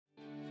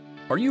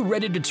Are you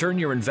ready to turn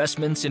your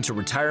investments into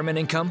retirement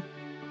income?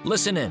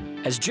 Listen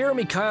in as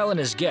Jeremy Kyle and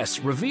his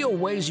guests reveal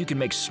ways you can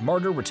make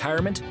smarter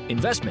retirement,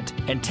 investment,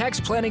 and tax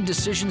planning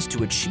decisions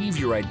to achieve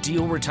your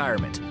ideal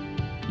retirement.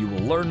 You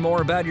will learn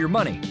more about your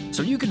money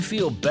so you can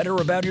feel better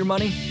about your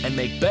money and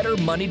make better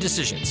money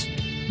decisions.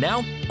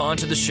 Now, on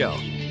to the show.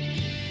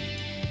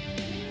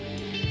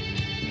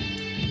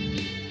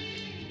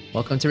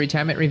 Welcome to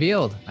Retirement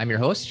Revealed. I'm your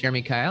host,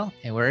 Jeremy Kyle,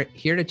 and we're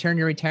here to turn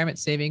your retirement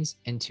savings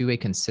into a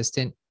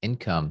consistent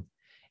income.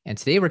 And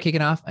today we're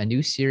kicking off a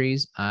new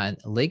series on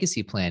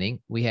legacy planning.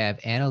 We have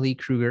Annalee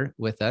Kruger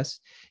with us.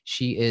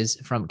 She is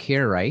from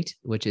CareRight,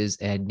 which is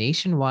a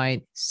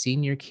nationwide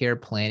senior care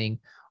planning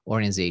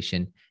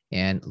organization,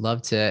 and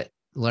love to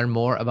learn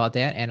more about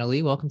that.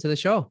 Annalee, welcome to the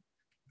show.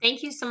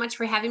 Thank you so much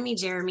for having me,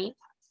 Jeremy.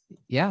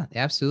 Yeah,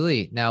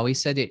 absolutely. Now, we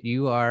said that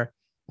you are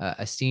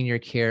a senior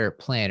care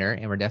planner,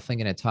 and we're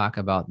definitely going to talk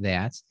about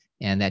that,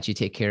 and that you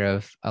take care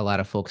of a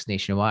lot of folks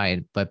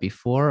nationwide. But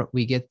before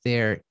we get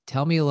there,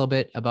 tell me a little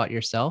bit about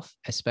yourself,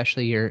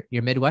 especially your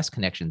Midwest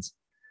connections.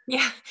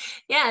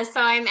 Yeah.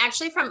 So I'm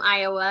actually from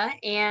Iowa,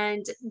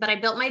 but I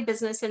built my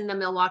business in the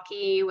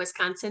Milwaukee,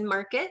 Wisconsin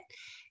market.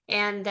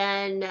 And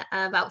then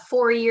about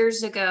 4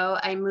 years ago,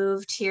 I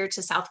moved here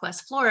to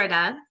Southwest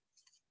Florida.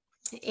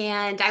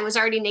 And I was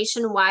already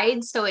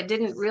nationwide, so it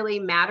didn't really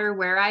matter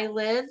where I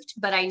lived,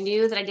 but I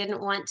knew that I didn't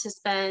want to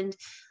spend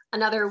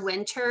another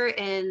winter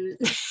in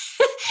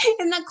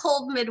in the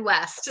cold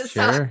Midwest.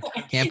 Sure.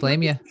 So can't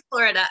blame you.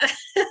 Florida.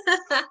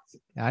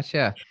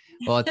 Gotcha.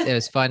 Well, it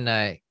was fun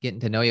getting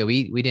to know you.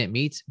 We didn't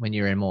meet when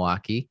you were in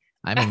Milwaukee.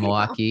 I'm in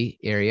Milwaukee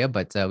area,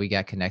 but we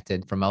got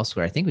connected from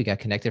elsewhere. I think we got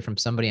connected from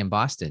somebody in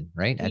Boston,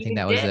 right? I think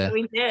that was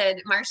we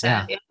did,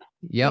 Marsha.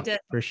 Yeah. Yep,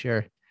 for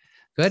sure.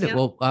 Good. Yep.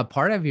 Well,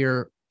 part of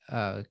your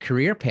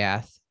career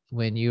path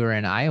when you were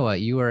in Iowa,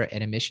 you were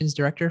an admissions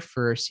director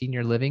for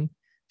senior living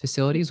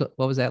facilities. What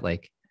was that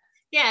like?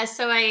 Yeah,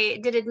 so I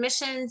did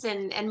admissions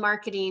and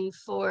marketing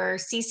for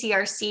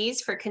CCRCs,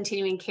 for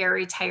continuing care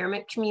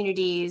retirement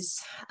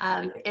communities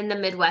in the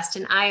Midwest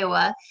in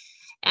Iowa.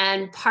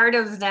 And part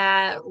of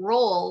that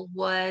role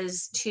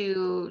was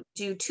to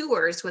do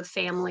tours with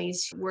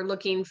families who were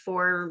looking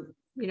for,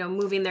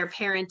 moving their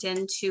parent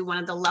into one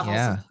of the levels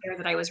of care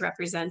that I was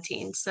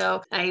representing.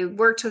 So I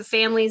worked with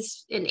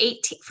families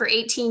for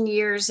 18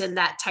 years in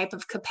that type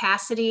of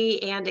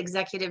capacity and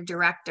executive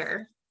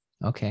director.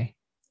 Okay.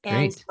 Great.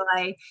 And so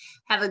I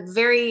have a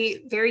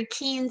very, very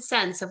keen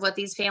sense of what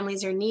these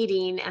families are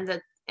needing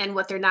and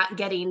what they're not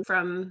getting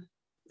from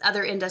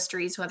other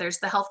industries, whether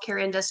it's the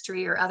healthcare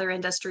industry or other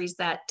industries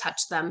that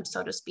touch them,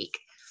 so to speak.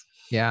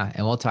 Yeah.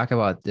 And we'll talk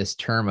about this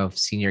term of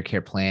senior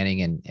care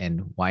planning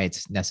and why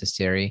it's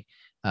necessary.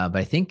 But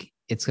I think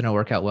it's going to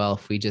work out well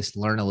if we just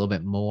learn a little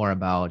bit more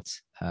about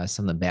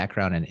some of the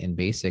background and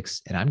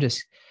basics. And I'm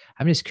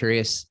just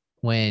curious,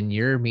 when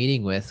you're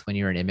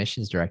an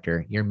admissions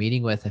director, you're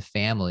meeting with a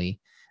family,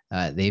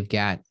 they've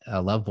got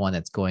a loved one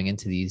that's going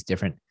into these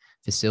different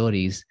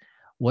facilities.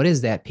 What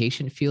is that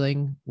patient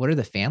feeling? What are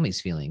the families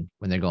feeling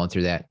when they're going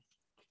through that?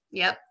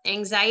 Yep.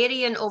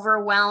 Anxiety and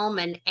overwhelm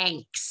and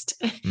angst.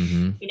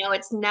 Mm-hmm.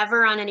 It's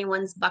never on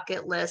anyone's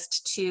bucket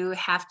list to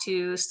have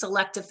to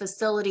select a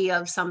facility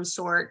of some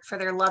sort for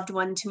their loved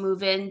one to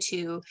move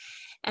into.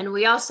 And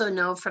we also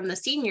know from the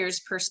seniors'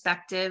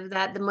 perspective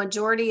that the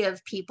majority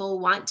of people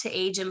want to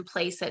age in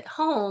place at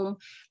home,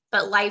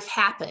 but life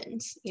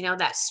happens,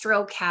 that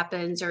stroke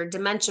happens or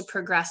dementia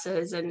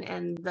progresses,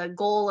 and the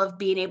goal of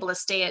being able to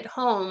stay at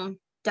home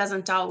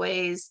doesn't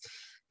always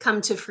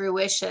come to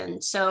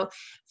fruition. So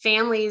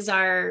families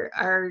are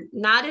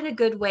not in a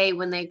good way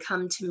when they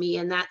come to me.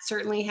 And that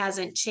certainly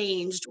hasn't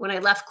changed when I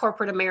left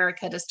corporate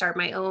America to start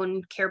my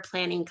own care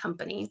planning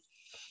company.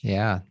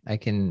 Yeah, I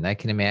can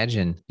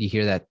imagine. You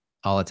hear that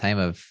all the time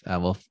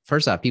of,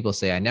 first off, people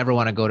say, I never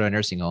want to go to a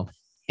nursing home.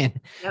 And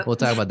we'll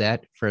talk about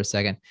that for a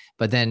second.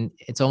 But then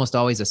it's almost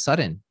always a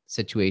sudden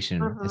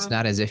situation. Mm-hmm. It's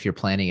not as if you're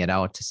planning it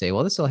out to say,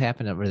 well, this will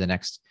happen over the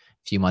next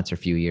few months or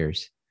few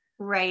years.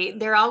 Right.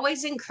 They're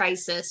always in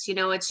crisis.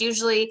 It's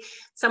usually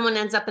someone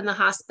ends up in the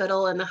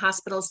hospital and the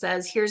hospital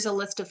says, here's a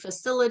list of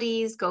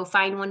facilities, go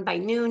find one by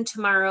noon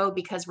tomorrow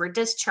because we're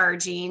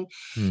discharging.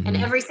 Mm-hmm. And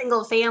every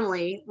single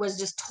family was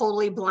just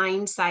totally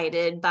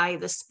blindsided by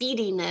the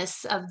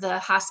speediness of the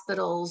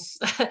hospital's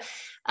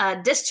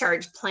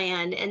discharge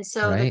plan. And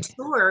so Right. The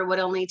tour would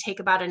only take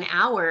about an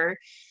hour,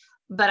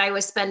 but I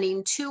was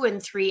spending 2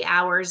 and 3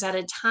 hours at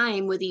a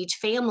time with each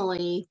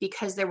family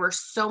because there were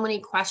so many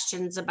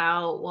questions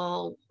about,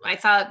 well, I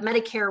thought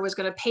Medicare was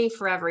going to pay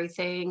for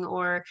everything,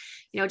 or,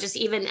 just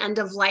even end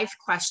of life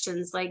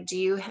questions like,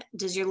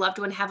 does your loved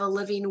one have a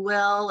living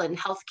will and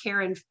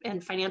healthcare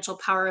and financial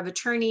power of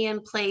attorney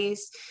in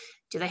place?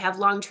 Do they have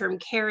long-term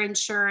care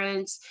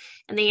insurance?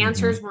 And the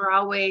answers Mm-hmm. were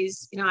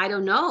always, I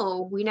don't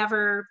know. We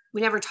never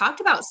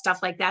talked about stuff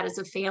like that as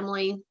a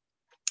family.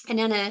 And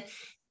in a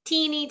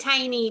teeny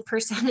tiny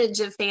percentage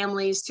of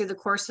families through the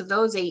course of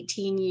those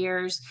 18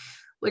 years,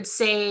 would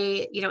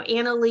say,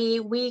 Anna Lee,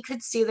 we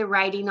could see the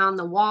writing on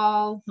the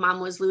wall.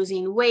 Mom was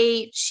losing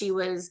weight. She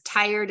was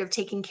tired of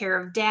taking care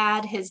of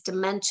dad. His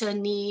dementia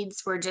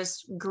needs were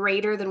just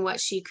greater than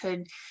what she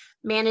could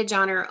manage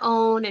on her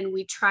own. And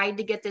we tried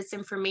to get this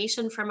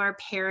information from our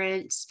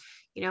parents.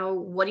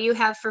 What do you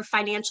have for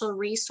financial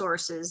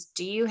resources?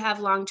 Do you have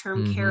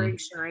long-term care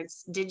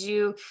insurance? Did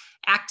you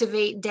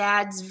activate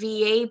dad's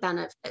VA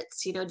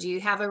benefits? Do you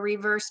have a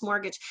reverse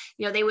mortgage?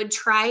 They would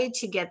try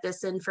to get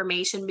this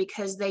information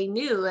because they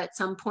knew at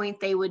some point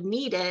they would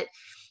need it,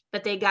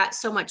 but they got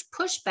so much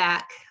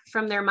pushback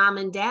from their mom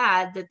and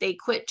dad that they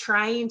quit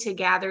trying to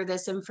gather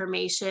this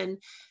information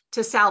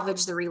to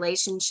salvage the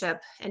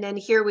relationship. And then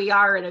here we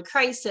are in a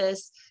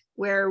crisis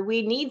where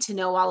we need to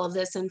know all of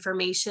this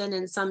information.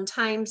 And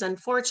sometimes,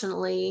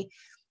 unfortunately,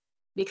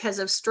 because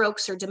of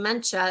strokes or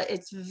dementia,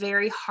 it's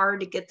very hard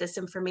to get this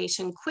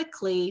information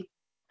quickly.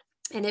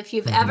 And if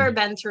you've ever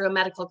been through a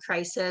medical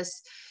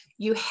crisis,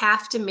 you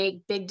have to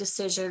make big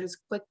decisions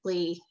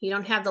quickly. You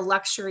don't have the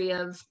luxury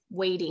of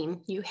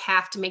waiting. You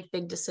have to make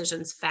big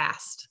decisions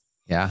fast.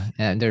 Yeah.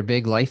 And they're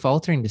big life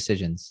altering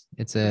decisions.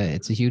 It's a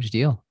huge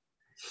deal.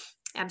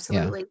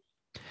 Absolutely. Yeah.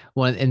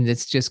 Well, and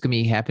it's just going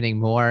to be happening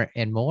more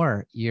and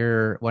more.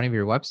 One of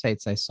your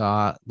websites I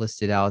saw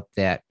listed out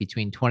that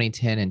between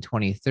 2010 and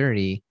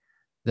 2030,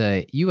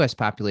 the U.S.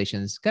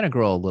 population is going to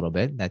grow a little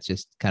bit. That's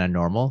just kind of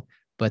normal.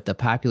 But the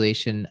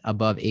population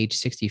above age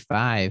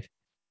 65,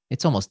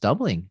 it's almost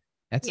doubling.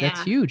 That's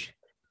huge.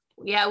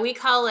 Yeah, we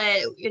call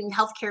it in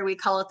healthcare, we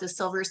call it the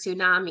silver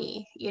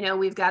tsunami.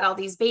 We've got all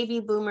these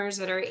baby boomers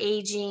that are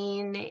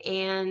aging,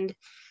 and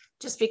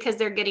just because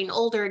they're getting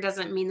older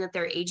doesn't mean that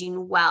they're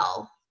aging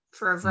well,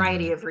 for a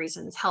variety of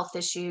reasons, health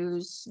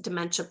issues,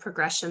 dementia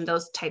progression,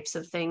 those types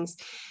of things.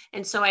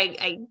 And so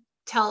I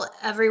tell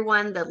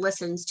everyone that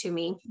listens to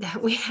me that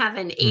we have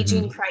an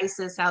aging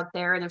crisis out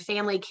there and a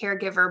family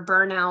caregiver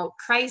burnout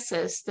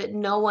crisis that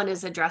no one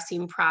is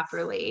addressing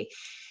properly.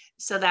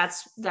 So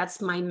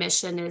that's my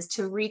mission, is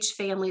to reach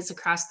families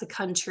across the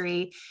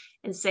country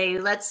and say,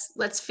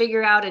 let's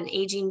figure out an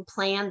aging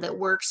plan that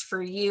works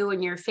for you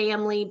and your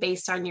family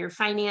based on your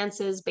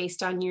finances,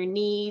 based on your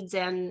needs,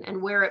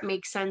 and where it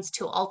makes sense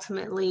to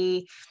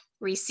ultimately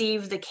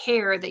receive the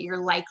care that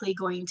you're likely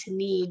going to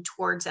need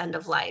towards end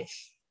of life.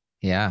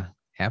 Yeah,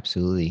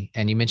 absolutely.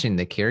 And you mentioned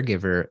the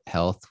caregiver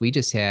health. We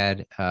just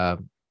had a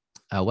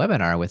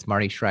webinar with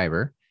Marty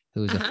Schreiber,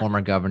 who's a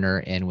former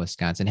governor in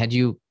Wisconsin. Had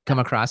you come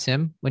across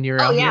him when you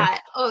were out here?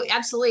 Oh,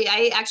 absolutely.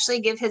 I actually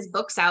give his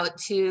books out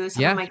to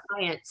some of my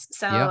clients.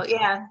 So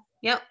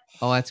Yep.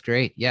 Oh, that's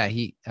great. Yeah.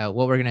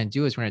 What we're going to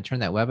do is we're going to turn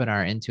that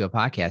webinar into a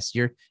podcast.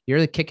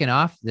 You're kicking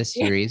off this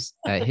series.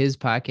 His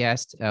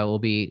podcast will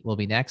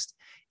be next.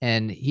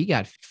 And he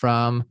got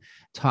from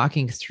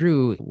talking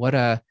through what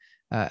a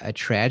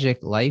tragic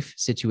life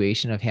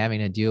situation of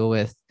having to deal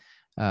with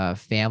a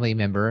family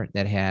member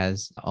that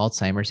has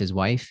Alzheimer's, his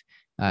wife,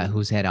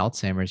 who's had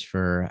Alzheimer's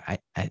for,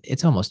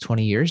 it's almost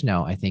 20 years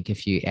now. I think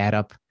if you add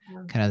up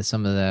kind of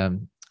some of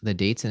the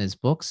dates in his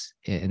books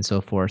and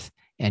so forth,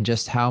 and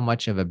just how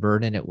much of a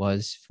burden it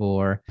was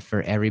for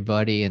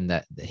everybody,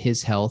 and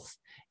his health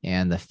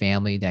and the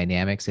family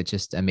dynamics. It's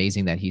just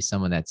amazing that he's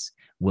someone that's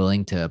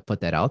willing to put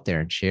that out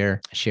there and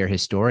share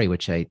his story,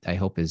 which I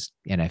hope is,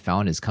 and I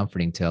found is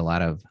comforting to a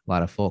lot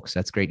of folks.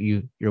 That's great.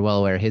 You're well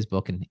aware of his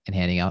book and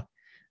handing out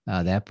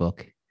that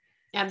book.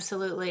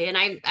 Absolutely. And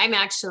I'm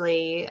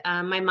actually,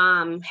 my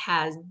mom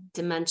has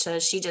dementia.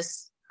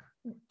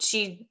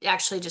 She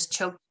actually just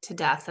choked to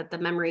death at the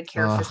memory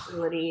care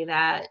facility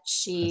that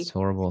she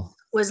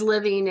was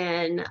living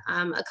in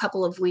a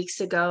couple of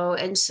weeks ago.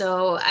 And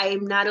so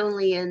I'm not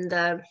only in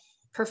the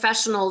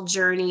professional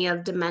journey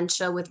of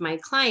dementia with my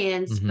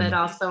clients, but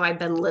also I've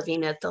been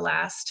living it the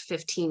last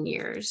 15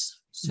 years.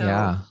 So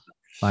yeah,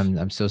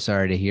 I'm so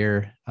sorry to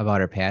hear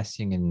about her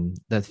passing and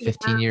the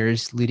 15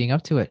 years leading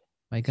up to it.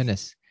 My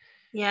goodness.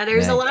 Yeah,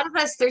 there's a lot of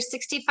us. There's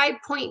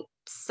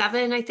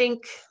 65.7, I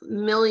think,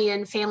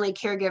 million family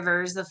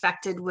caregivers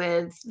affected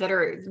that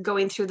are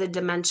going through the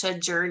dementia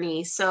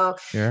journey. So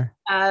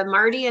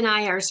Marty and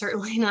I are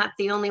certainly not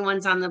the only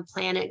ones on the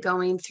planet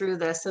going through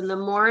this. And the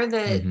more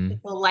that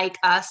people like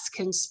us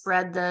can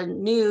spread the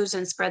news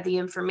and spread the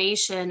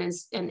information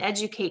and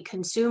educate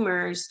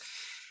consumers,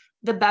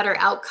 the better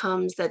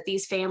outcomes that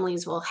these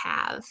families will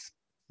have.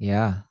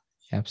 Yeah,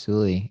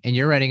 absolutely. And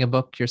you're writing a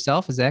book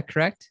yourself, is that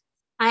correct?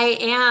 I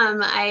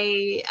am.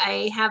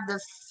 I have the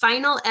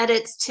final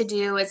edits to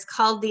do. It's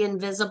called The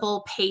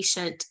Invisible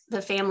Patient,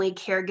 the Family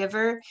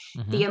Caregiver,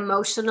 the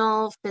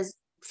emotional,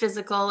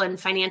 physical, and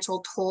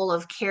financial toll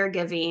of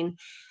caregiving.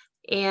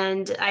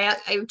 And I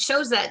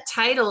chose that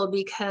title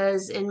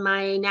because in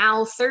my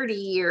now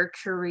 30-year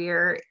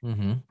career,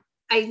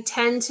 I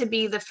tend to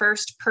be the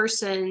first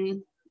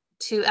person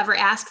to ever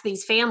ask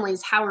these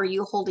families, how are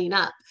you holding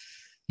up?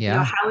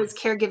 Yeah. How is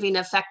caregiving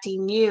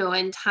affecting you?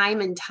 And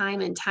time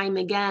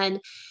again,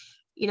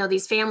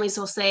 these families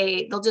will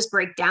say, they'll just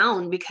break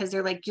down because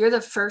they're like, you're the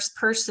first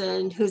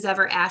person who's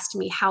ever asked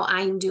me how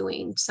I'm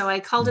doing. So I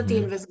called it The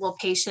Invisible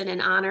Patient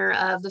in honor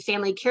of the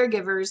family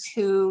caregivers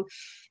who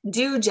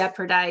do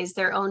jeopardize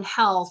their own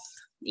health,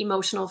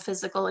 emotional,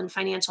 physical, and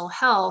financial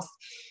health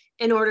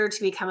in order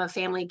to become a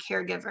family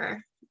caregiver.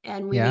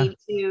 And Yeah.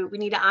 we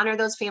need to honor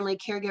those family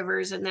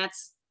caregivers. And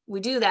we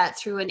do that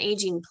through an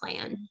aging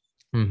plan.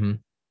 Mm-hmm.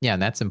 Yeah.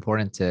 And that's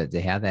important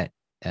to have that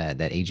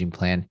aging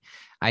plan.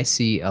 I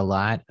see a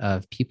lot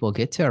of people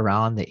get to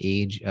around the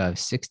age of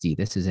 60.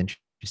 This is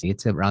interesting. Get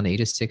to around the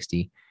age of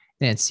 60.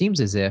 And it seems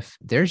as if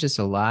there's just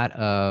a lot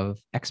of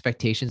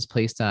expectations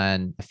placed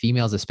on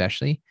females,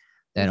 especially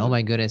that, oh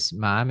my goodness,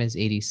 mom is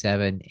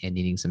 87 and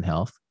needing some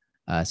help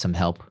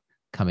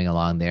coming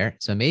along there.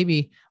 So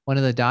maybe one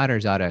of the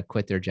daughters ought to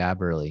quit their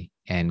job early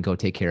and go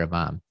take care of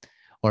mom.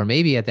 Or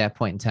maybe at that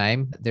point in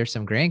time, there's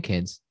some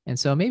grandkids. And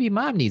so maybe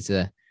mom needs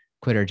to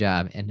quit her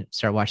job and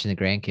start watching the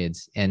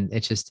grandkids. And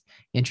it's just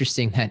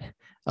interesting that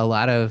a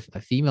lot of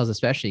females,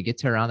 especially, get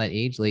to around that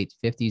age, late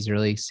 50s,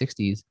 early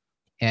 60s.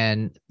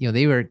 And,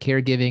 they were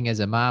caregiving as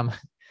a mom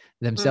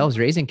themselves,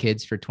 raising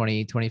kids for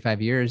 20,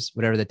 25 years,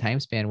 whatever the time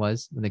span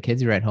was when the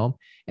kids were at home.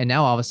 And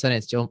now all of a sudden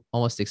it's still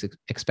almost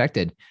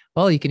expected.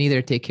 Well, you can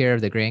either take care of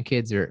the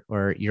grandkids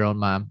or your own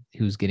mom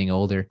who's getting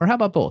older, or how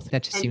about both?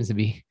 That just seems to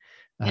be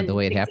the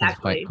way it happens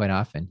quite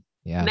often.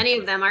 Yeah. Many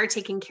of them are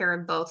taking care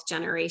of both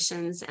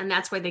generations, and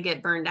that's why they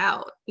get burned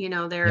out. And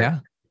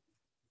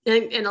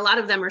a lot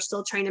of them are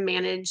still trying to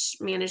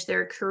manage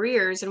their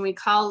careers. And we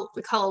call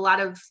a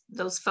lot of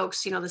those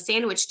folks, the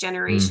sandwich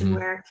generation,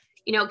 where,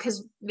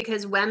 because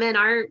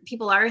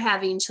people are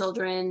having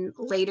children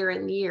later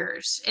in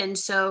years. And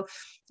so,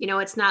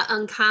 it's not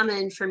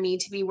uncommon for me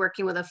to be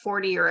working with a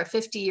 40 or a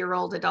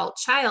 50-year-old adult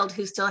child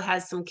who still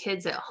has some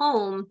kids at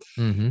home,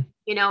 and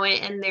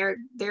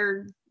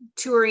they're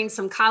touring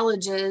some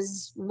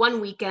colleges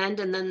one weekend,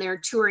 and then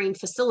they're touring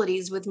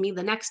facilities with me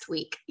the next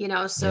week,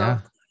 so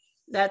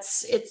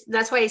that's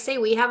why I say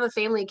we have a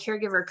family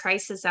caregiver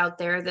crisis out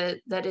there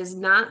that is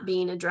not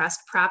being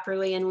addressed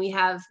properly. And we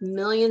have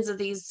millions of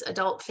these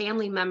adult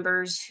family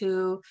members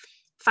who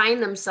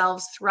find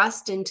themselves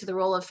thrust into the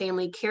role of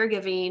family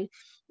caregiving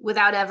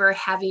without ever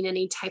having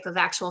any type of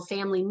actual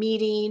family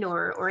meeting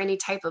or any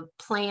type of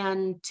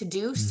plan to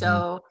do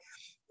so.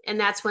 And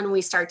that's when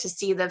we start to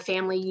see the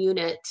family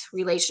unit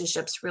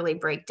relationships really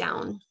break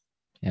down.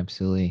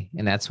 Absolutely.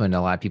 And that's when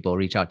a lot of people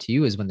reach out to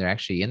you, is when they're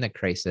actually in the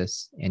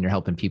crisis and you're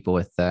helping people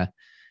with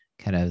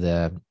kind of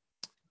the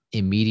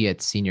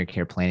immediate senior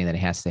care planning that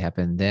has to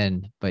happen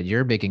then. But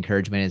your big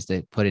encouragement is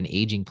to put an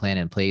aging plan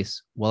in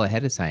place well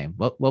ahead of time.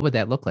 What would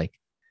that look like?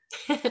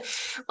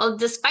 Well,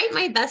 despite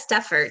my best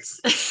efforts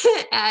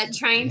at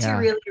trying to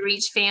really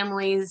reach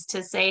families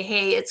to say,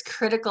 hey, it's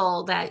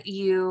critical that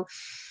you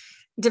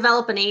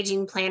develop an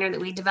aging plan, or that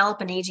we develop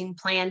an aging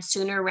plan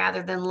sooner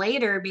rather than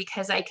later,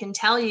 because I can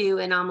tell you,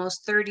 in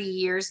almost 30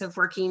 years of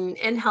working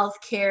in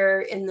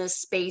healthcare in this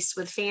space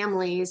with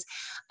families,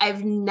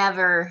 I've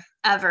never,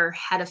 ever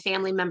had a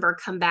family member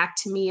come back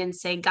to me and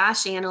say,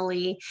 gosh,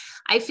 Annalee,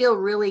 I feel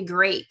really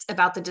great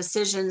about the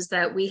decisions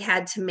that we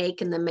had to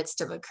make in the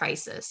midst of a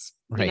crisis.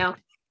 Right.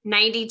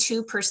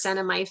 92%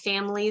 of my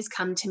families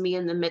come to me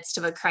in the midst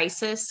of a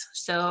crisis.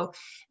 So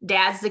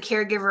dad's the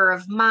caregiver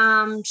of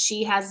mom.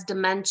 She has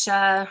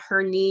dementia.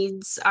 Her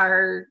needs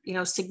are,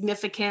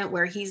 significant,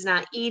 where he's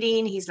not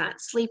eating, he's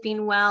not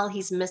sleeping well,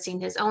 he's missing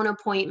his own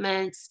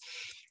appointments.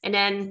 And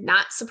then,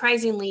 not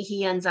surprisingly,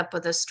 he ends up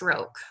with a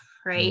stroke,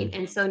 right?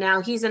 And so now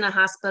he's in a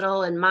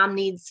hospital, and mom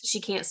she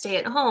can't stay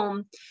at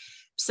home.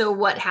 So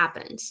what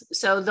happens?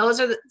 So those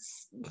are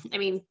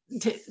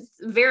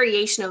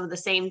variation of the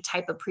same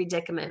type of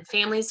predicament.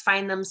 Families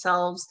find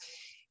themselves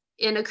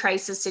in a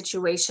crisis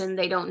situation.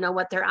 They don't know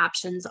what their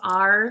options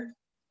are.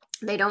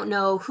 They don't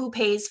know who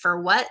pays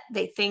for what.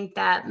 They think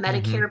that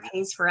Medicare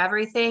pays for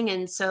everything.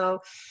 And so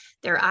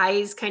their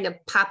eyes kind of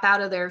pop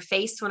out of their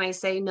face when I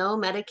say, no,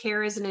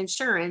 Medicare is an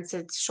insurance.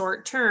 It's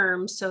short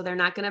term. So they're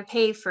not going to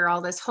pay for all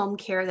this home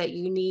care that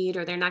you need,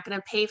 or they're not going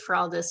to pay for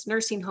all this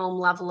nursing home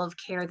level of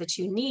care that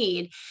you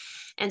need.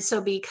 And so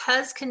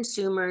because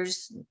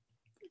consumers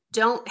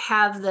don't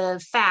have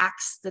the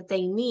facts that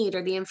they need,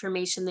 or the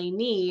information they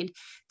need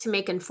to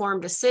make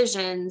informed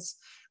decisions,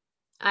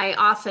 I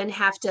often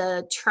have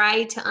to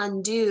try to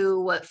undo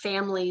what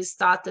families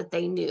thought that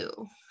they knew.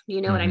 You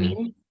know what I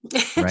mean?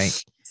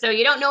 Right. So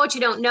you don't know what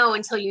you don't know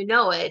until you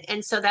know it.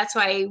 And so that's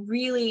why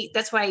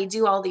I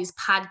do all these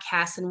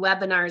podcasts and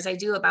webinars. I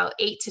do about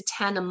 8 to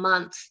 10 a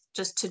month,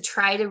 just to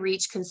try to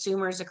reach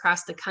consumers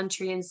across the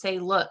country and say,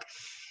 look,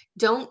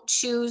 don't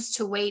choose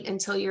to wait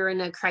until you're in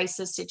a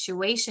crisis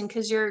situation,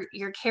 because your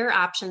care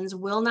options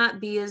will not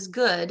be as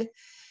good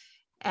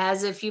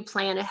as if you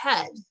plan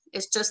ahead.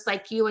 It's just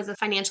like you as a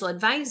financial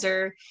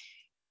advisor.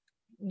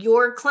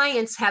 Your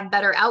clients have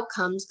better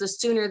outcomes the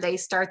sooner they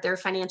start their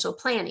financial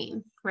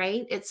planning,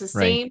 right? It's the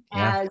same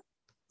as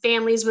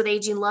families with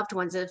aging loved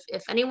ones.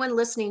 If anyone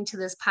listening to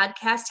this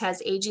podcast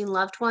has aging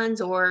loved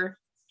ones, or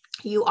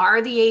you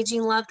are the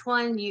aging loved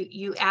one,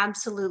 you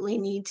absolutely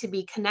need to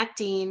be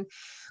connecting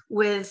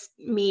with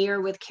me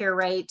or with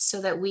CareRight so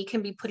that we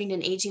can be putting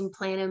an aging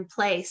plan in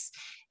place.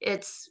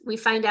 We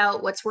find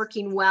out what's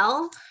working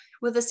well.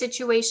 with a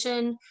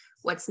situation,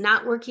 what's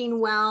not working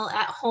well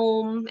at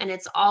home. And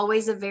it's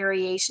always a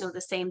variation of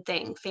the same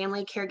thing: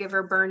 family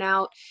caregiver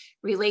burnout,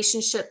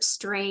 relationship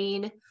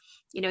strain.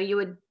 You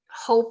would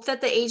hope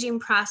that the aging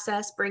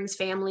process brings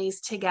families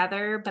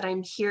together, but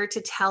I'm here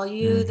to tell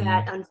you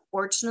that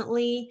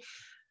unfortunately,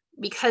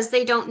 because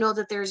they don't know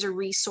that there's a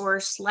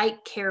resource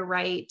like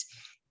CareRight,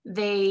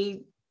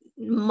 they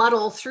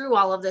muddle through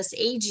all of this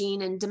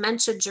aging and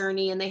dementia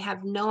journey, and they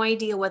have no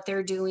idea what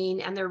they're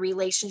doing, and their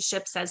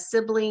relationships as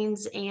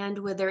siblings and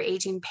with their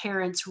aging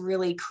parents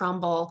really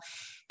crumble.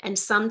 And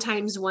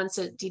sometimes once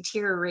it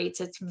deteriorates,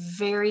 it's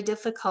very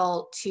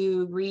difficult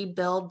to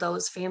rebuild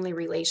those family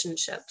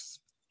relationships.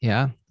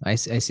 Yeah, I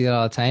see that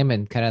all the time.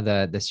 And kind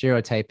of the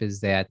stereotype is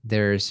that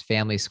there's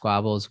family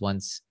squabbles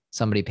once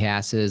somebody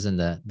passes and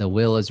the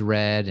will is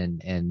read,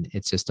 and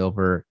it's just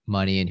over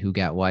money and who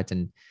got what.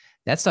 And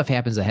that stuff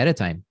happens ahead of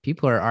time.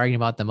 People are arguing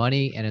about the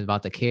money and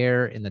about the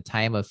care and the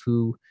time of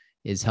who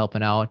is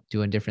helping out,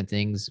 doing different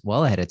things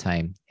well ahead of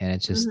time. And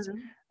it's just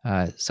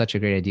such a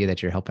great idea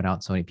that you're helping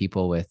out so many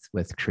people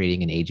with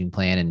creating an aging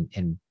plan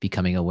and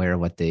becoming aware of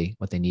what they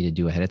need to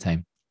do ahead of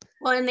time.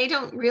 Well, and they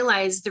don't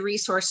realize the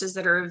resources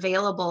that are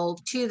available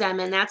to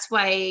them. And that's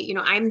why,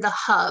 I'm the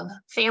hub.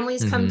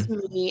 Families come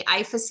to me,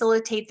 I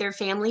facilitate their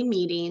family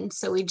meetings.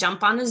 So we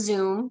jump on a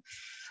Zoom.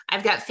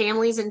 I've got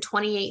families in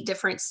 28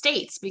 different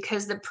states,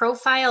 because the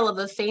profile of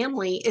a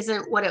family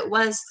isn't what it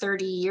was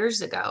 30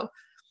 years ago.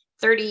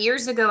 30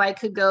 years ago, I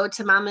could go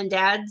to mom and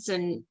dad's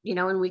and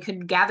we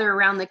could gather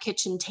around the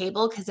kitchen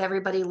table because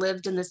everybody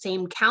lived in the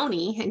same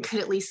county and could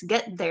at least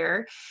get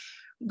there.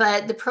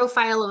 But the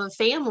profile of a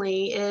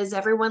family is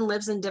everyone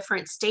lives in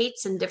different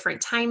states and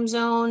different time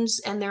zones,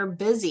 and they're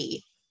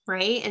busy,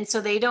 right? And so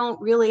they don't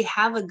really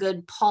have a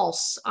good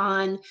pulse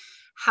on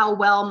how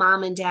well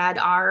mom and dad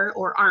are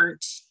or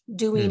aren't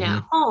doing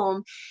at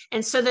home.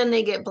 And so then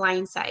they get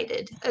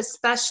blindsided,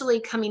 especially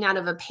coming out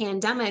of a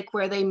pandemic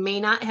where they may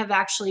not have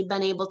actually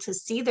been able to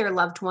see their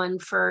loved one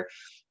for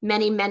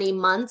many, many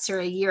months or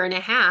a year and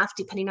a half,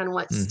 depending on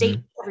what state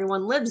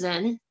everyone lives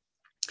in.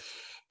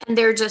 And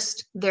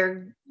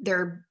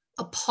they're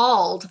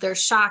appalled. They're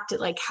shocked at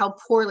like how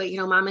poorly,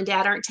 mom and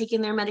dad aren't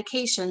taking their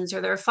medications,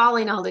 or they're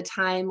falling all the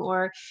time,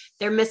 or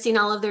they're missing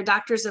all of their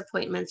doctor's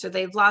appointments, or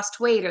they've lost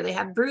weight, or they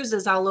have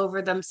bruises all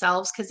over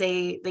themselves because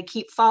they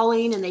keep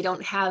falling, and they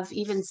don't have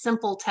even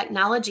simple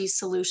technology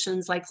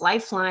solutions like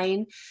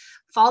Lifeline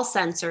fall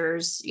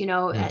sensors,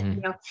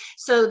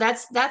 so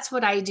that's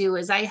what I do,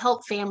 is I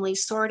help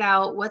families sort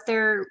out what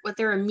their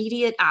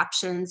immediate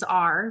options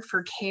are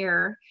for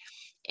care.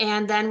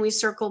 And then we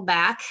circle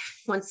back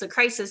once the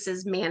crisis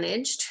is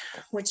managed,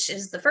 which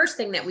is the first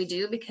thing that we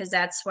do, because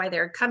that's why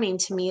they're coming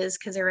to me, is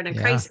because they're in a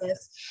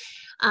crisis.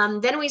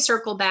 Then we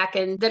circle back,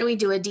 and then we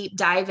do a deep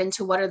dive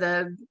into what are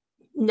the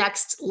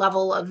next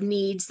level of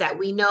needs that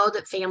we know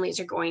that families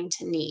are going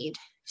to need.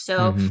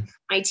 So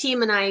my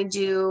team and I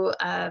do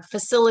a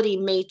facility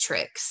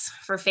matrix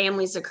for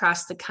families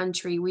across the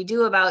country. We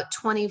do about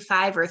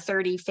 25 or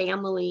 30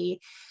 family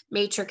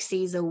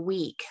matrices a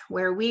week,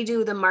 where we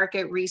do the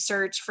market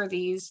research for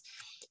these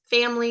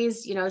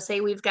families.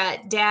 Say we've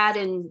got dad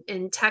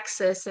in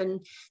Texas,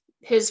 and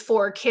his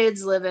 4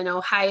 kids live in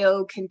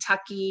Ohio,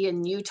 Kentucky,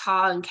 and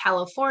Utah and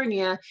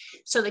California.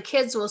 So the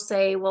kids will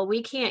say, well,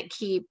 we can't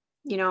keep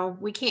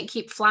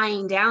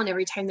flying down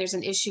every time there's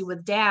an issue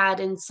with dad.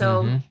 And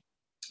so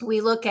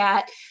we look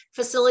at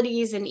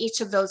facilities in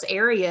each of those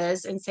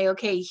areas and say,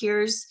 okay,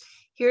 here's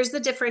the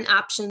different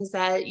options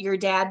that your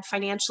dad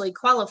financially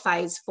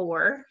qualifies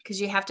for,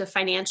 because you have to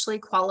financially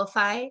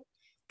qualify,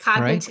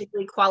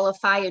 cognitively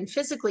qualify, and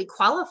physically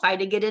qualify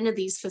to get into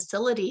these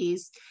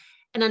facilities.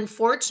 And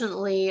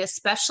unfortunately,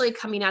 especially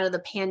coming out of the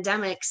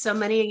pandemic, so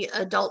many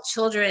adult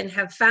children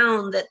have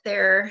found that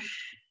their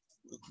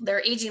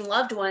aging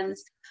loved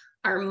ones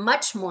are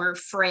much more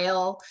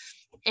frail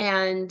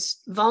and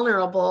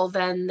vulnerable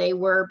than they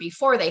were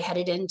before they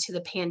headed into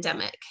the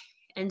pandemic.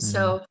 And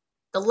so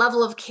the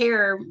level of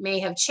care may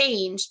have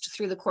changed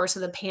through the course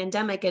of the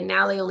pandemic, and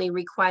now they only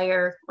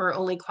require or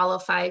only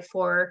qualify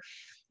for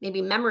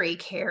maybe memory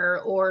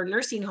care or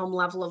nursing home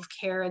level of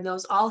care. And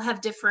those all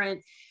have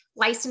different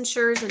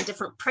licensures and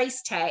different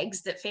price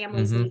tags that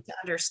families need to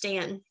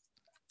understand.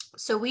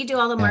 So we do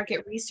all the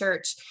market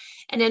research,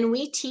 and then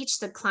we teach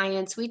the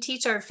clients, we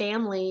teach our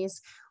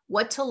families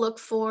what to look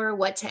for,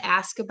 what to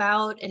ask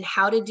about, and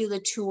how to do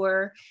the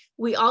tour.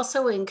 We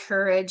also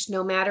encourage,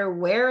 no matter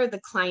where the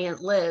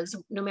client lives,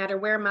 no matter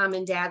where mom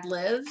and dad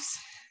lives,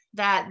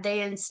 that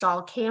they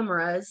install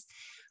cameras,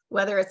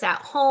 whether it's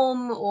at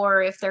home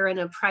or if they're in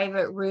a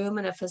private room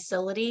in a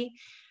facility.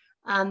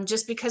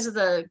 Just because of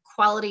the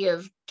quality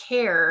of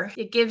care,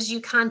 it gives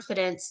you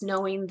confidence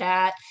knowing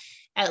that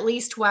at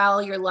least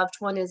while your loved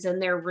one is in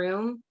their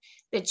room,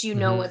 that you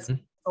know what's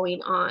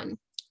going on.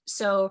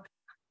 So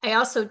I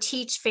also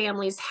teach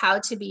families how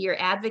to be your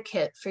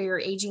advocate for your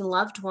aging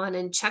loved one,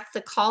 and check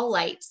the call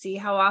light, see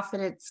how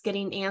often it's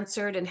getting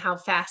answered and how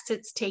fast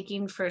it's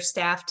taking for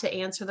staff to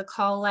answer the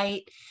call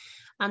light.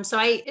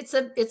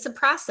 It's a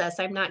process.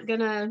 I'm not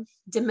going to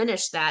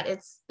diminish that.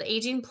 The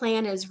aging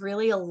plan is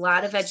really a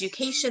lot of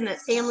education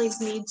that families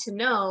need to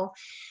know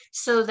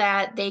so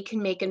that they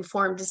can make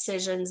informed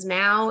decisions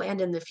now and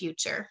in the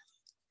future.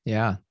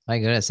 Yeah, my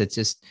goodness.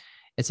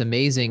 It's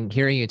amazing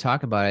hearing you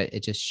talk about it.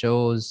 It just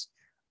shows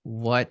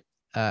what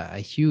a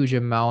huge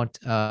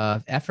amount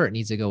of effort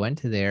needs to go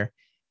into there.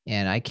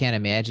 And I can't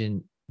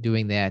imagine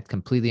doing that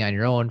completely on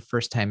your own,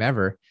 first time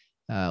ever.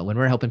 When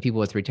we're helping people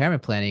with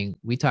retirement planning,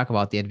 we talk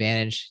about the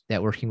advantage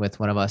that working with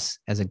one of us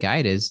as a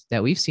guide is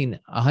that we've seen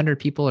 100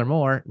 people or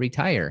more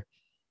retire.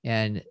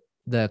 And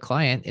the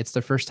client, it's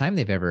the first time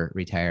they've ever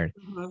retired.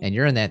 Mm-hmm. And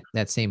you're in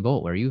that same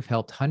boat where you've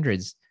helped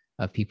hundreds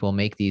of people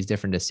make these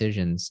different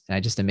decisions. And I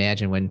just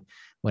imagine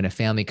when a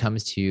family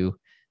comes to you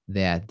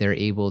that they're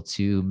able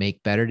to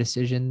make better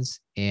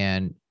decisions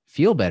and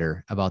feel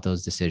better about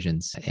those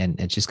decisions. And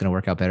it's just going to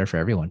work out better for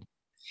everyone.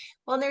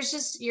 Well,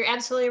 you're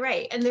absolutely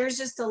right. And there's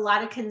just a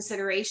lot of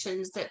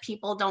considerations that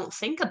people don't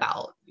think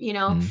about,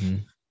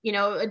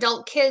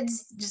 adult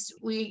kids,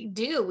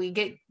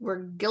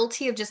 we're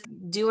guilty of just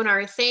doing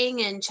our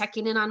thing and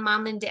checking in on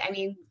mom and dad. I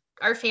mean,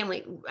 our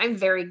family, I'm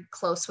very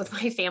close with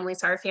my family.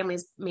 So our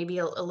family's maybe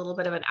a little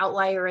bit of an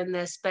outlier in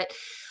this, but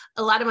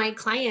a lot of my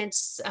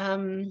clients,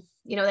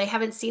 they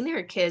haven't seen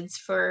their kids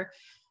for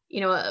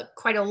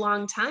quite a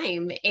long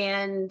time.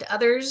 And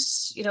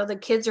others, the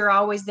kids are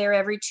always there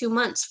every 2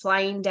 months,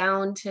 flying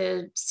down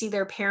to see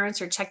their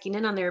parents or checking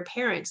in on their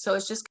parents. So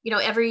it's just,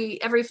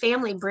 every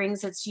family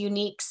brings its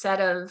unique set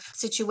of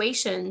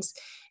situations.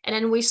 And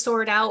then we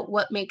sort out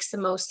what makes the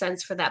most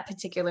sense for that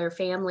particular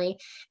family.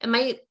 And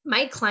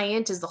my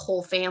client is the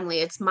whole family.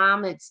 It's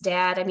mom, it's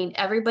dad. I mean,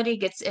 everybody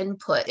gets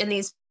input in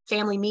these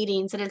family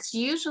meetings, and it's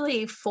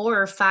usually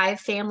 4 or 5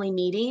 family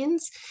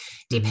meetings,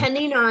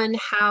 depending on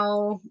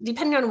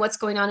what's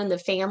going on in the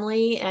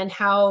family and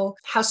how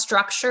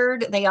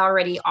structured they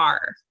already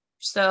are.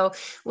 So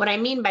what I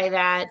mean by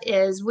that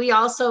is we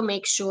also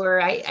make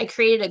sure I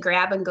created a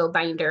grab and go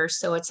binder.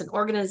 So it's an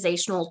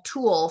organizational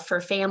tool for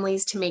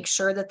families to make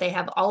sure that they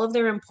have all of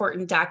their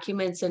important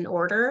documents in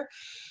order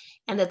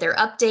and that they're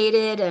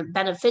updated and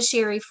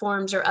beneficiary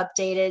forms are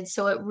updated.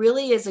 So it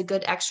really is a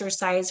good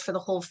exercise for the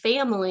whole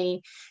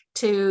family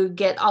to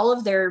get all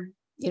of their,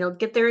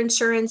 get their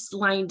insurance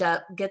lined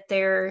up, get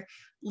their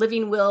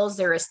living wills,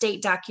 their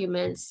estate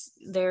documents,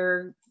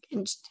 their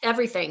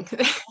everything,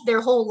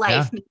 their whole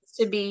life needs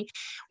to be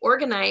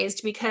organized,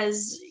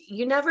 because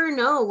you never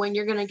know when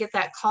you're going to get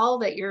that call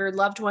that your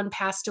loved one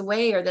passed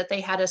away or that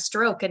they had a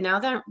stroke. And now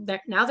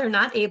they're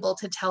not able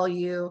to tell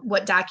you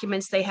what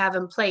documents they have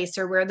in place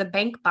or where the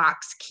bank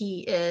box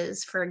key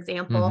is, for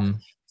example.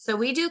 So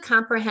we do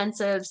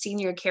comprehensive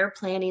senior care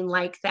planning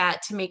like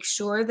that to make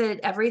sure that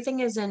everything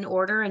is in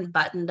order and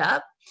buttoned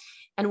up.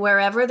 And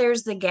wherever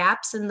there's the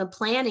gaps in the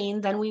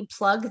planning, then we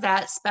plug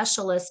that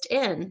specialist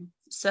in.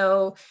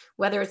 So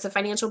whether it's a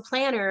financial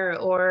planner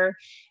or,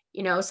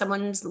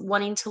 someone's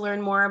wanting to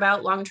learn more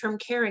about long-term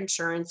care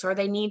insurance, or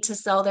they need to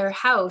sell their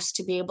house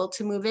to be able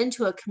to move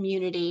into a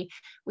community,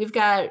 we've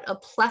got a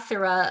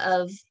plethora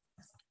of,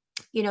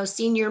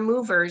 senior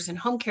movers and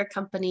home care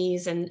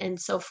companies and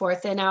so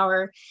forth in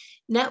our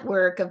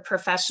network of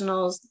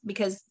professionals,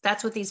 because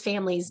that's what these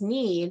families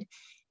need,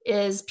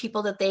 is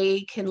people that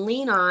they can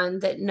lean on,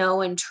 that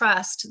know and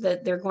trust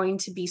that they're going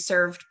to be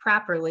served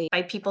properly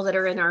by people that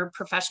are in our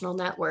professional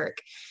network.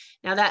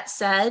 Now, that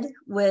said,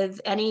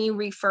 with any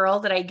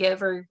referral that I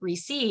give or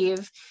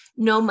receive,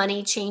 no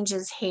money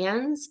changes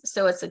hands.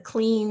 So it's a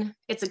clean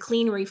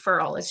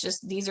referral. It's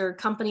just, these are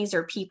companies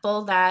or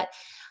people that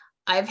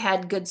I've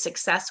had good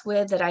success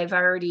with, that I've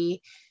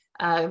already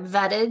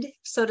vetted,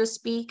 so to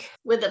speak.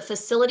 With the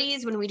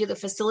facilities, when we do the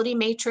facility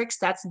matrix,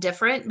 that's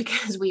different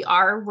because we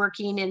are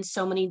working in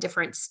so many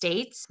different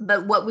states.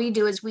 But what we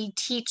do is we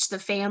teach the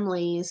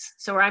families.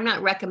 So I'm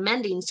not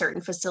recommending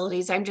certain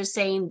facilities. I'm just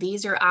saying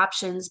these are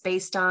options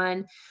based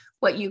on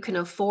what you can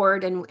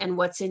afford and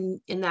what's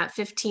in that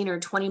 15 or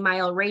 20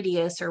 mile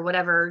radius or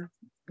whatever,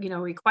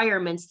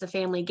 requirements the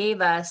family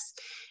gave us.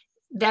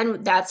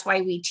 Then that's why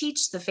we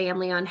teach the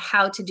family on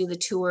how to do the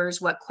tours,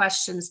 what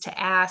questions to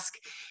ask.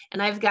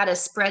 And I've got a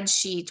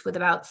spreadsheet with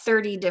about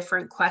 30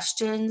 different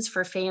questions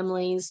for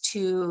families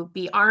to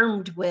be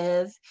armed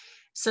with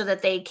so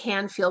that they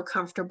can feel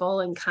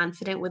comfortable and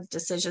confident with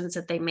decisions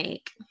that they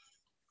make.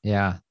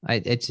 Yeah,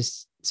 it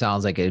just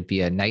sounds like it'd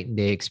be a night and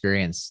day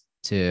experience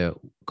to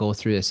go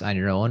through this on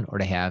your own, or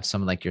to have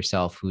someone like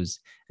yourself who's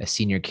a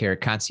senior care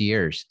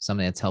concierge,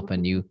 somebody that's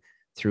helping you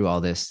through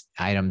all this,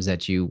 items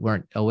that you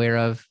weren't aware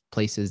of,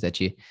 places that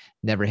you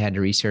never had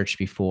to research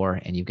before,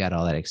 and you've got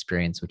all that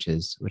experience, which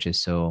is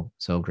so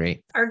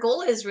great. Our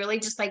goal is really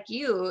just like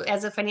you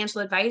as a financial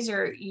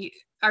advisor.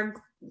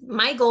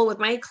 My goal with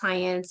my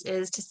clients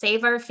is to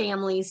save our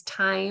families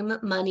time,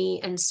 money,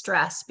 and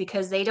stress,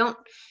 because they've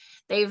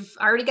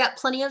already got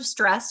plenty of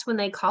stress when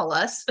they call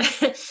us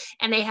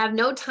and they have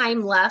no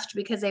time left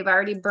because they've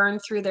already burned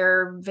through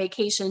their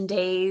vacation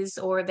days,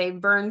 or they've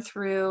burned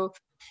through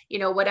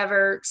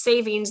whatever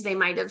savings they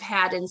might have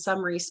had in some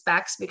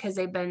respects, because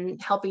they've been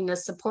helping to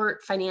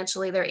support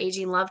financially their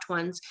aging loved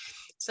ones.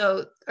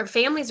 So our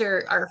families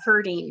are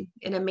hurting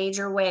in a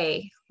major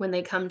way when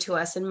they come to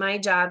us. And my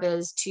job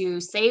is to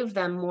save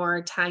them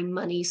more time,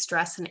 money,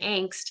 stress, and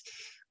angst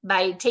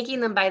by taking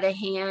them by the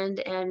hand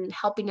and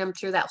helping them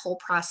through that whole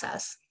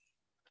process.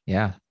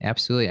 Yeah,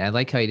 absolutely. I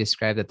like how you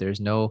described that there's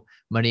no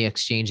money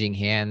exchanging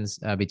hands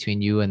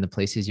between you and the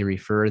places you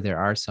refer. There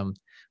are some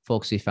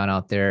folks we found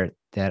out there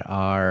that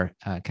are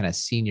kind of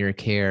senior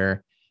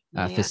care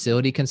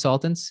facility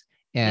consultants,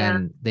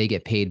 and they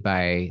get paid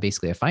by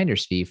basically a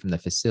finder's fee from the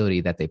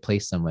facility that they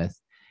place them with.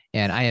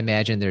 And I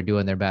imagine they're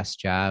doing their best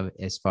job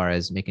as far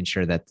as making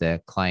sure that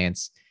the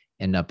clients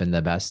end up in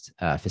the best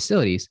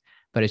facilities.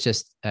 But it's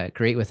just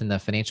great within the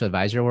financial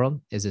advisor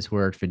world is this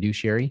word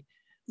fiduciary,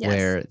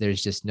 where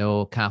there's just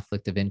no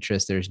conflict of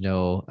interest. There's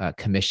no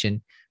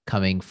commission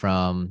coming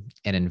from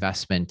an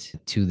investment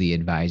to the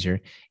advisor.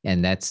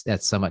 And that's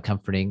somewhat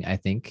comforting, I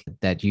think,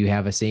 that you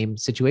have a same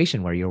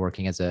situation where you're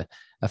working as a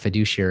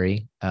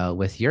fiduciary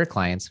with your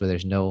clients, where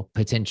there's no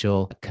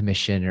potential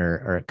commission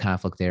or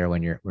conflict there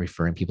when you're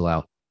referring people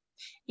out.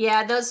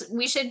 Yeah,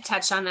 we should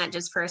touch on that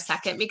just for a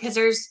second, because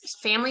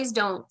families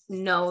don't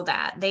know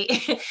that. They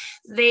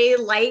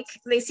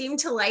seem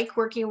to like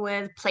working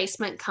with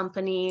placement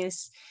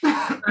companies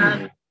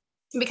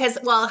because,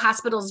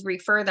 hospitals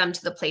refer them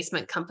to the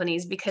placement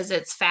companies because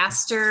it's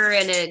faster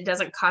and it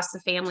doesn't cost the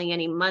family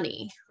any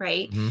money,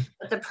 right? Mm-hmm.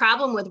 But the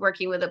problem with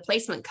working with a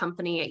placement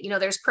company,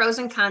 there's pros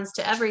and cons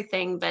to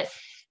everything, but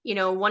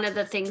one of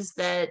the things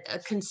that a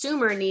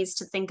consumer needs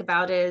to think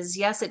about is,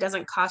 yes, it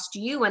doesn't cost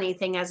you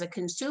anything as a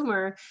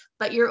consumer,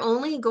 but you're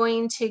only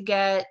going to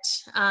get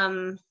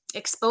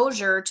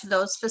exposure to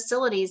those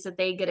facilities that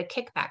they get a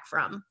kickback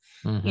from,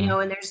 mm-hmm.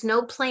 And there's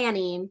no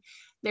planning,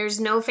 there's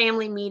no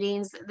family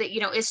meetings, that,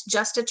 it's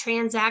just a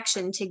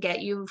transaction to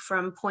get you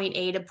from point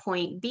A to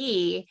point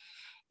B.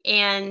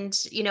 And,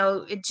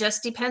 it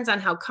just depends on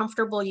how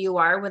comfortable you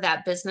are with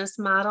that business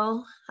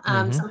model.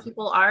 Mm-hmm. Some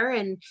people are,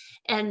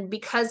 and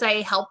because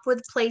I help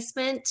with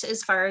placement,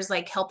 as far as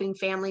like helping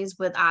families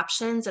with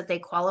options that they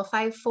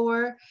qualify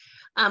for,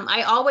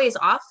 I always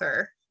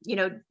offer,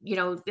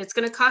 it's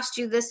going to cost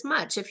you this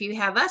much if you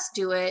have us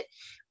do it,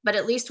 but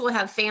at least we'll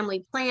have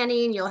family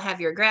planning. You'll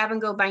have your grab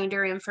and go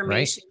binder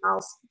information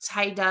all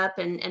tied up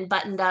and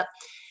buttoned up.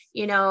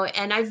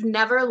 And I've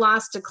never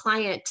lost a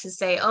client to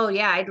say, oh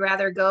yeah, I'd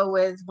rather go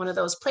with one of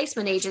those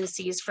placement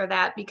agencies for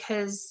that,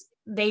 because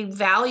they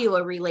value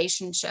a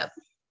relationship.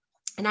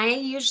 And I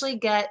usually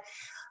get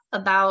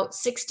about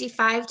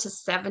 65 to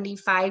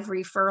 75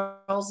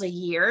 referrals a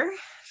year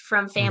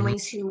from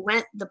families mm-hmm. who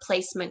went the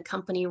placement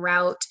company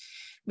route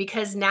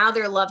because now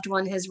their loved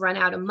one has run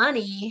out of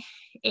money.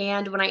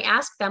 And when I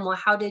ask them, well,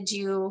 how did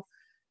you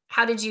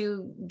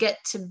get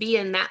to be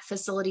in that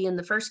facility in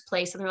the first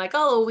place? And they're like,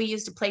 oh, we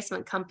used a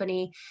placement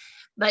company,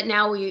 but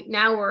now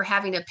we're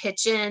having to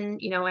pitch in,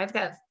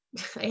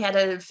 I had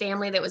a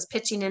family that was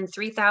pitching in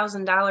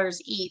 $3,000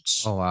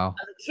 each of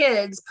the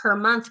kids per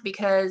month,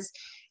 because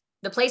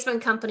the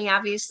placement company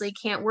obviously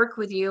can't work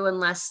with you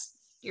unless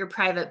you're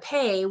private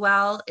pay.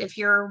 Well, if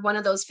you're one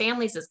of those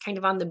families that's kind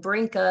of on the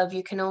brink of,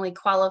 you can only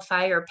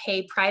qualify or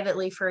pay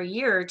privately for a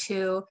year or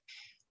two,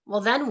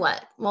 well, then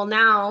what? Well,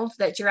 now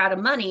that you're out of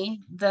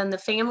money, then the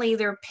family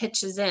either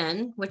pitches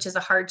in, which is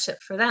a hardship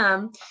for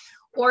them,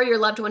 or your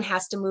loved one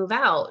has to move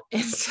out.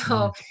 And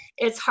so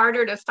it's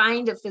harder to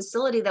find a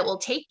facility that will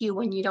take you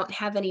when you don't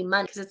have any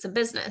money, because it's a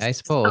business, I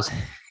suppose. So,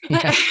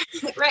 yeah.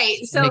 Right.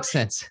 So that makes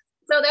sense.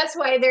 So that's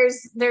why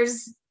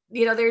there's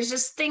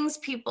just things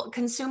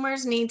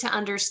consumers need to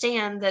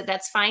understand, that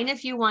that's fine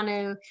if you want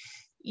to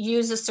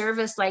use a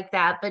service like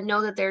that, but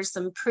know that there's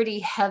some pretty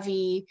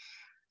heavy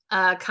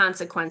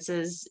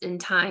consequences in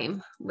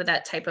time with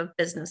that type of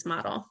business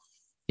model.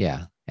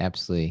 Yeah,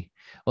 absolutely.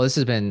 Well, this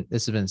has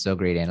been so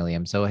great, Annalie.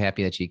 I'm so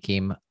happy that you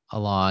came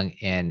along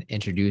and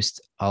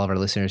introduced all of our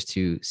listeners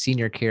to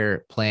senior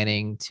care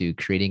planning, to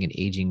creating an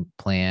aging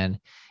plan.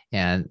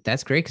 And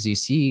that's great, because you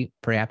see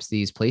perhaps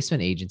these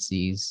placement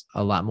agencies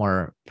a lot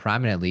more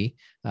prominently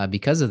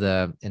because of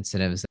the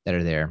incentives that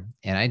are there.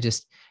 And I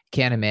just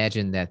can't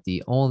imagine that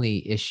the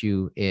only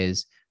issue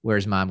is,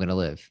 where's mom going to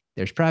live?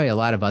 There's probably a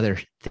lot of other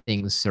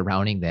things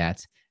surrounding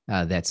that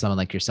that someone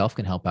like yourself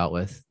can help out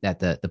with, that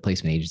the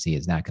placement agency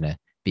is not going to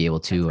be able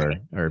to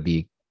or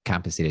be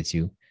compensated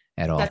to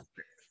at all.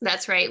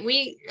 That's right.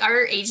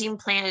 Our aging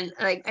plan,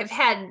 like I've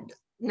had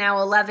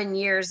now 11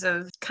 years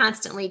of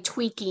constantly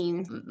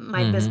tweaking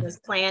my mm-hmm. business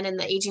plan and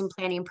the aging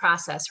planning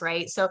process,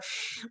 right? So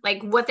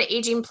like what the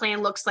aging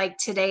plan looks like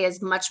today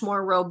is much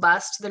more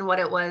robust than what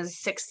it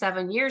was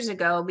 6-7 years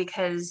ago,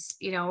 because,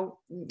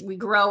 we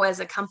grow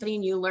as a company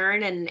and you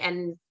learn,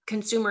 and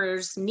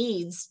consumers'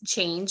 needs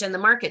change and the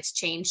markets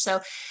change.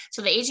 So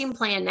the aging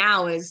plan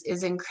now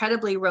is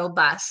incredibly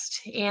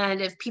robust. And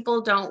if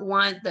people don't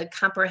want the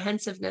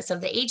comprehensiveness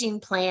of the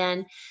aging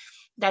plan,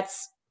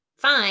 that's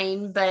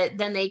fine, but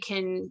then they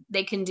can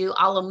do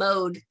a la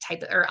mode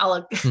type or a la,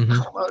 a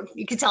la mode.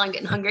 You can tell I'm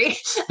getting hungry.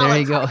 There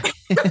you go.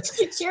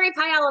 Cherry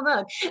pie a la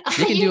mode.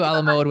 You can do a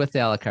la mode with the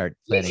a la carte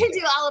planning. You can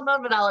do a la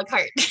mode with a la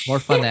carte. More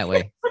fun that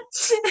way.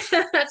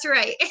 That's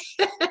right.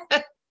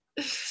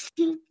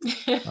 Oh,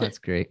 that's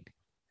great.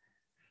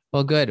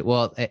 Well, good.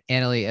 Well,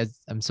 Annalie,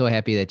 I'm so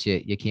happy that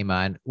you came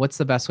on. What's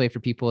the best way for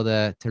people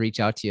to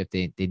reach out to you if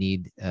they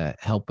need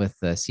help with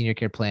senior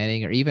care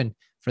planning, or even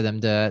for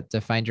them to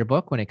find your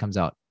book when it comes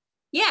out?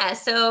 Yeah,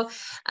 so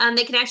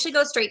they can actually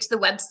go straight to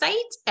the website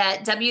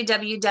at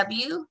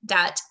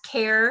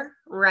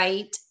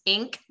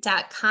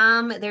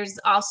www.carerightinc.com. There's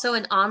also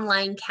an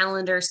online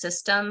calendar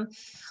system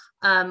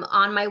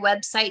on my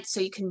website, so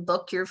you can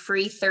book your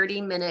free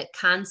 30-minute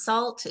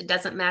consult. It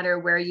doesn't matter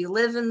where you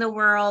live in the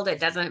world. It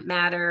doesn't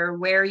matter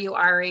where you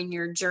are in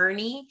your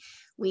journey.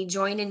 We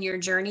join in your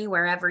journey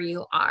wherever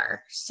you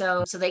are.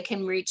 So they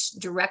can reach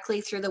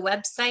directly through the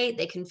website.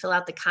 They can fill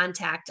out the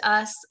contact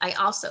us. I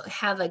also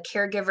have a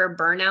caregiver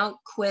burnout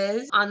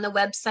quiz on the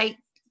website,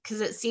 because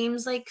it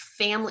seems like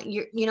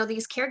family,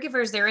 these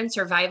caregivers, they're in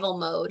survival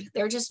mode.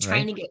 They're just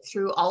trying to get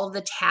through all of the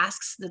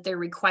tasks that they're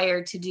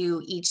required to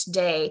do each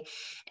day.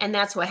 And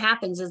that's what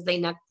happens is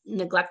they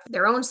neglect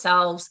their own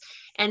selves.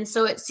 And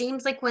so it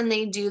seems like when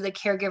they do the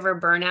caregiver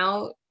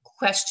burnout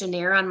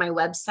questionnaire on my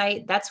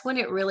website, that's when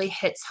it really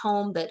hits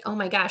home that, oh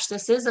my gosh,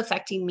 this is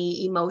affecting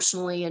me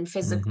emotionally and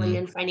physically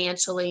and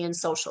financially and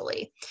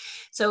socially.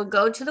 So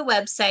go to the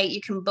website.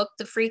 You can book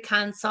the free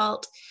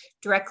consult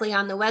directly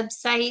on the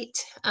website.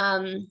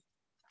 And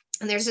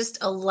there's just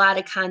a lot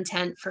of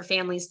content for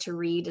families to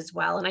read as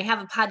well. And I have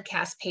a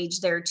podcast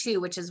page there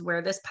too, which is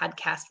where this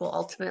podcast will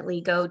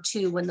ultimately go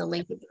to when the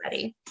link is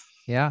ready.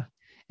 Yeah.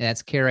 And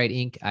that's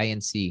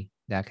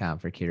CareRightInc.com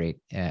for CareRight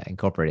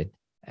Incorporated.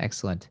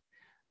 Excellent.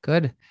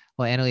 Good.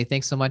 Well, Annalie,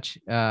 thanks so much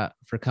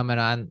for coming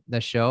on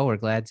the show. We're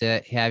glad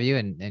to have you,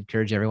 and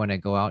encourage everyone to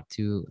go out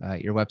to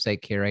your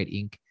website,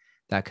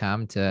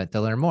 CareRightInc.com, to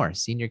learn more.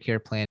 Senior care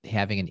plan,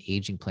 having an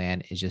aging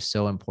plan is just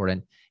so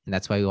important. And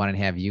that's why we wanted to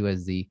have you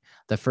as the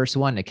first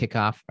one to kick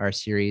off our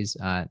series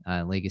on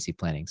legacy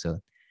planning. So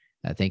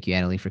thank you,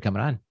 Annalie, for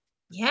coming on.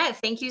 Yeah,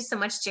 thank you so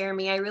much,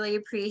 Jeremy. I really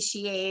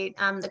appreciate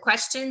the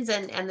questions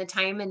and the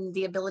time and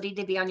the ability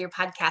to be on your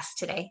podcast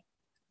today.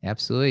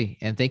 Absolutely.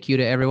 And thank you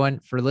to everyone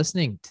for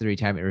listening to the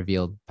Retirement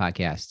Revealed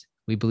podcast.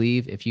 We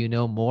believe if you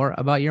know more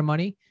about your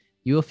money,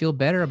 you will feel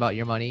better about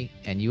your money,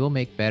 and you will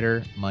make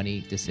better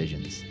money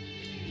decisions.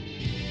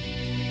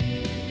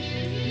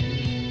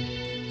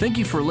 Thank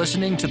you for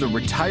listening to the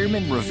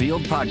Retirement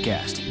Revealed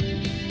podcast.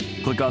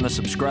 Click on the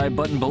subscribe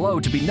button below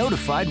to be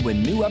notified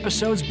when new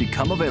episodes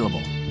become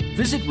available.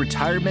 Visit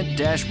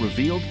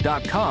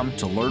retirement-revealed.com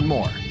to learn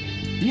more.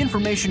 The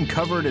information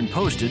covered and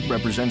posted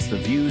represents the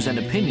views and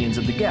opinions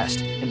of the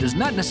guest and does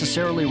not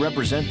necessarily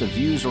represent the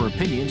views or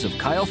opinions of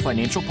Kyle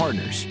Financial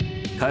Partners.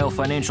 Kyle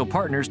Financial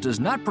Partners does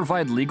not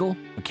provide legal,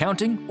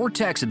 accounting, or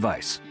tax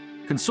advice.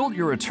 Consult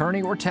your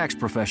attorney or tax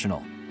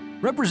professional.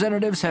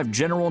 Representatives have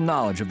general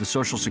knowledge of the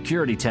Social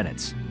Security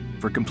tenets.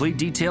 For complete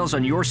details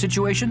on your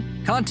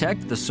situation,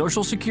 contact the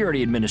Social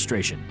Security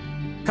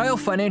Administration. Kyle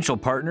Financial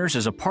Partners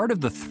is a part of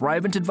the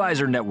Thrivent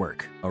Advisor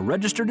Network, a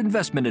registered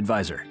investment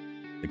advisor.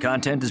 The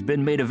content has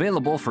been made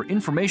available for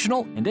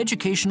informational and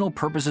educational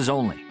purposes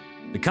only.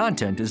 The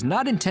content is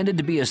not intended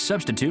to be a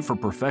substitute for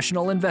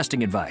professional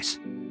investing advice.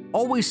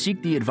 Always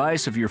seek the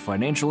advice of your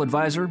financial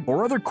advisor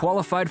or other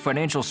qualified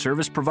financial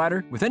service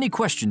provider with any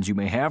questions you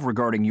may have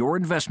regarding your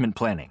investment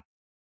planning.